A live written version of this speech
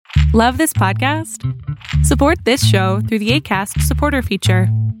Love this podcast? Support this show through the Acast supporter feature.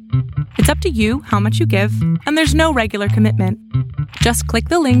 It's up to you how much you give, and there's no regular commitment. Just click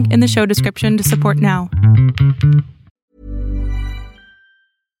the link in the show description to support now.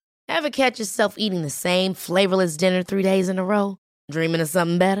 Ever catch yourself eating the same flavorless dinner 3 days in a row? Dreaming of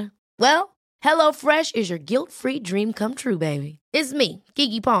something better? Well, HelloFresh is your guilt-free dream come true, baby. It's me,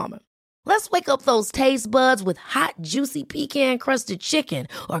 Keke Palmer. Let's wake up those taste buds with hot, juicy pecan-crusted chicken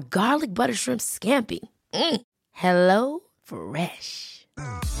or garlic butter shrimp scampi. Hello Fresh.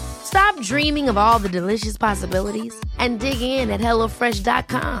 Stop dreaming of all the delicious possibilities and dig in at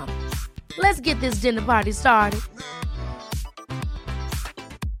HelloFresh.com. Let's get this dinner party started.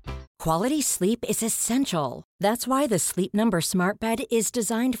 Quality sleep is essential. That's why the Sleep Number Smart Bed is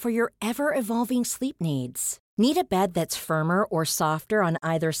designed for your ever-evolving sleep needs. Need a bed that's firmer or softer on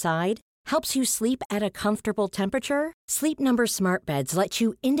either side? Helps you sleep at a comfortable temperature? Sleep Number Smart Beds let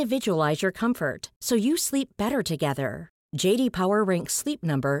you individualize your comfort, so you sleep better together. J.D. Power ranks Sleep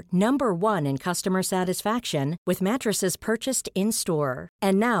Number number 1 in customer satisfaction with mattresses purchased in-store.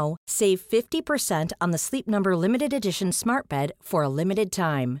 And now, save 50% on the Sleep Number Limited Edition Smart Bed for a limited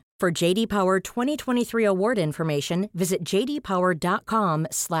time. For J.D. Power 2023 award information, visit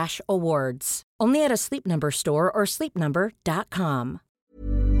jdpower.com/awards. Only at a Sleep Number store or sleepnumber.com.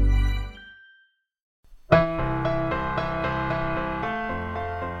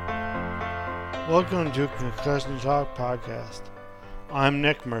 Welcome to Concussion Talk Podcast. I'm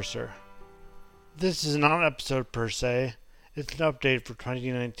Nick Mercer. This is not an episode per se, it's an update for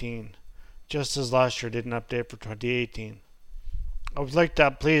 2019, just as last year did an update for 2018. I would like to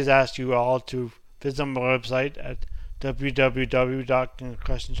please ask you all to visit my website at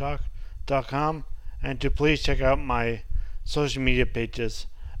www.concussiontalk.com and to please check out my social media pages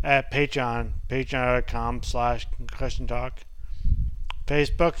at patreon.com/concussiontalk,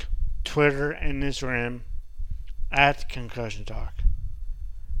 Facebook, Twitter, and Instagram at Concussion Talk.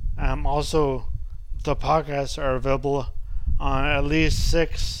 Also, the podcasts are available on at least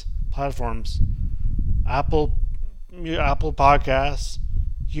 6 platforms: Apple Podcasts,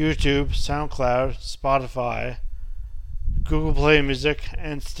 YouTube, SoundCloud, Spotify, Google Play Music,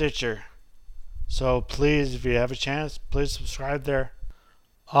 and Stitcher. So please, if you have a chance, please subscribe there.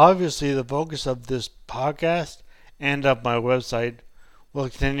 Obviously, the focus of this podcast and of my website will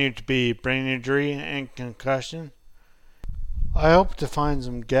continue to be brain injury and concussion. I hope to find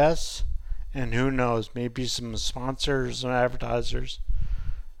some guests, and who knows, maybe some sponsors and advertisers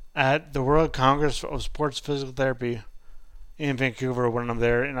at the World Congress of Sports Physical Therapy in Vancouver when I'm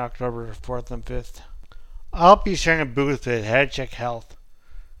there in October 4th and 5th. I'll be sharing a booth with HeadCheck Health.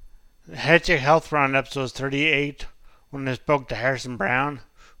 HeadCheck Health were on episode 38 when I spoke to Harrison Brown,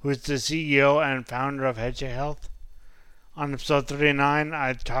 who is the CEO and founder of HeadCheck Health. On episode 39,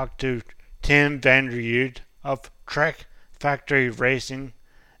 I talked to Tim Vanderjeude of Trek Factory Racing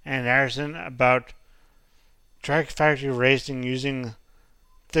and Harrison about Trek Factory Racing using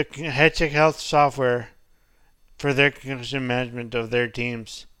the HeadCheck Health software for their concussion management of their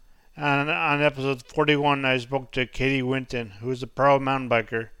teams. And on episode 41, I spoke to Katie Winton, who is a pro mountain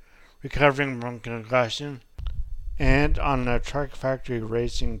biker recovering from concussion and on the Trek Factory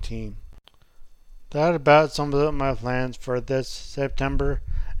Racing team. That about sums up my plans for this September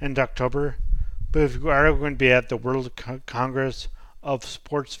and October. But if you are going to be at the World Congress of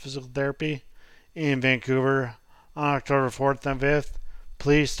Sports Physical Therapy in Vancouver on October 4th and 5th,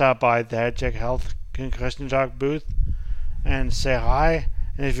 please stop by the HeadCheck Health Concussion Talk booth and say hi.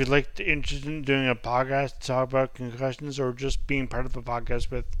 And if you'd like to interested in doing a podcast to talk about concussions or just being part of a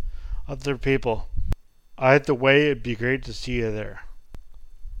podcast with other people, either way, it'd be great to see you there.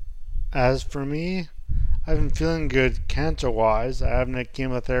 As for me, I've been feeling good cancer-wise. I haven't had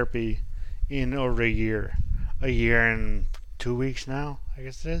chemotherapy in over a year and 2 weeks now, I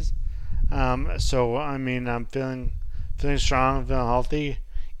guess it is. So I mean, I'm feeling strong, feeling healthy,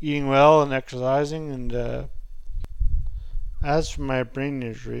 eating well and exercising. And as for my brain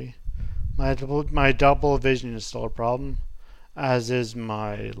injury, my double vision is still a problem, as is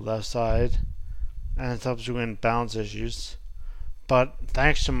my left side and subsequent balance issues. But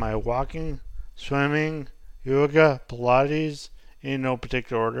thanks to my walking, swimming, yoga, Pilates, in no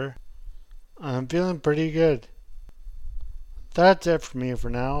particular order, I'm feeling pretty good. That's it for me for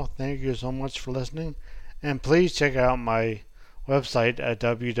now. Thank you so much for listening. And please check out my website at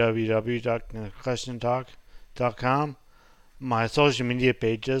www.concussiontalk.com, my social media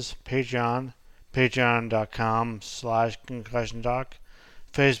pages, patreon.com/concussiontalk,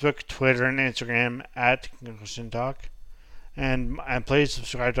 Facebook, Twitter, and Instagram at Concussion Talk. And please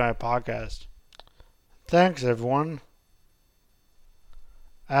subscribe to my podcast. Thanks, everyone.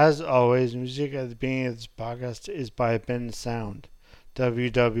 As always, music at the beginning of this podcast is by Ben Sound.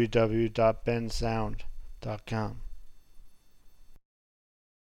 www.bensound.com.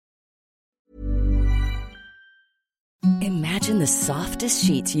 Imagine the softest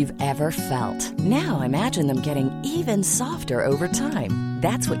sheets you've ever felt. Now imagine them getting even softer over time.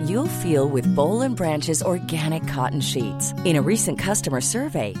 That's what you'll feel with Boll & Branch's organic cotton sheets. In a recent customer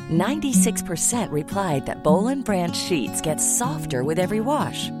survey, 96% replied that Boll & Branch sheets get softer with every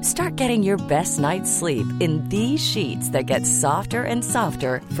wash. Start getting your best night's sleep in these sheets that get softer and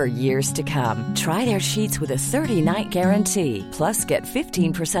softer for years to come. Try their sheets with a 30-night guarantee. Plus, get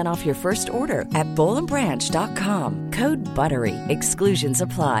 15% off your first order at bollandbranch.com. Code BUTTERY. Exclusions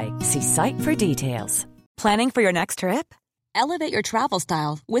apply. See site for details. Planning for your next trip? Elevate your travel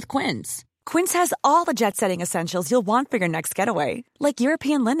style with Quince. Quince has all the jet-setting essentials you'll want for your next getaway, like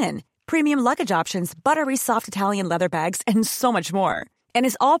European linen, premium luggage options, buttery soft Italian leather bags, and so much more. And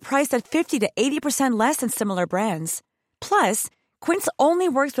is all priced at 50 to 80% less than similar brands. Plus, Quince only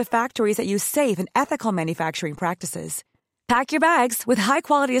works with factories that use safe and ethical manufacturing practices. Pack your bags with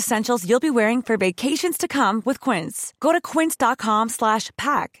high-quality essentials you'll be wearing for vacations to come with Quince. Go to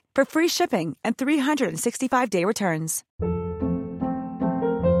quince.com/pack for free shipping and 365-day returns.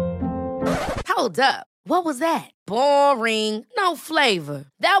 Hold up. What was that? Boring. No flavor.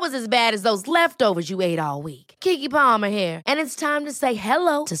 That was as bad as those leftovers you ate all week. Keke Palmer here, and it's time to say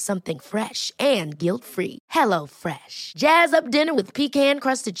hello to something fresh and guilt-free. Hello Fresh. Jazz up dinner with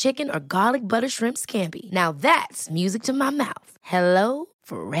pecan-crusted chicken or garlic butter shrimp scampi. Now that's music to my mouth. Hello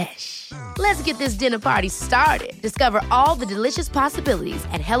Fresh. Let's get this dinner party started. Discover all the delicious possibilities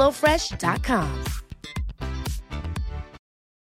at HelloFresh.com.